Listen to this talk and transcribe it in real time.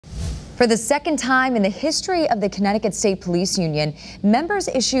For the second time in the history of the Connecticut State Police Union, members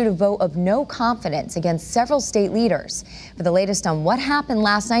issued a vote of no confidence against several state leaders. For the latest on what happened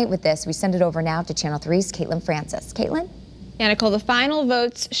last night with this, we send it over now to Channel 3's Caitlin Francis. Caitlin? Yeah, Nicole, the final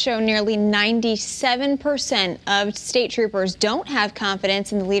votes show nearly 97% of state troopers don't have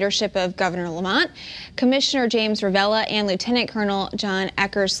confidence in the leadership of Governor Lamont, Commissioner James Ravella, and Lieutenant Colonel John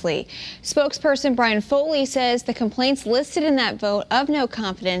Eckersley. Spokesperson Brian Foley says the complaints listed in that vote of no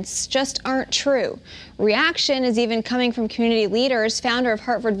confidence just aren't true. Reaction is even coming from community leaders. Founder of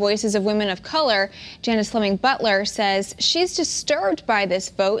Hartford Voices of Women of Color, Janice Fleming Butler, says she's disturbed by this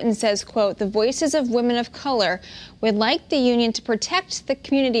vote and says, quote, "The voices of women of color would like the union to protect the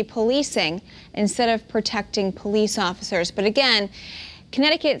community policing instead of protecting police officers." But again,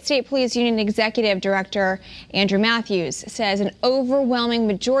 Connecticut State Police Union Executive Director Andrew Matthews says an overwhelming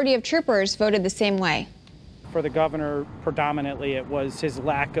majority of troopers voted the same way. For the governor, predominantly, it was his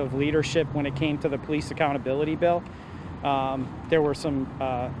lack of leadership when it came to the police accountability bill. There were some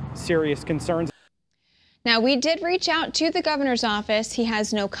serious concerns. Now, we did reach out to the governor's office. He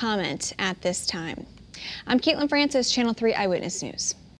has no comment at this time. I'm Caitlin Francis, Channel 3 Eyewitness News.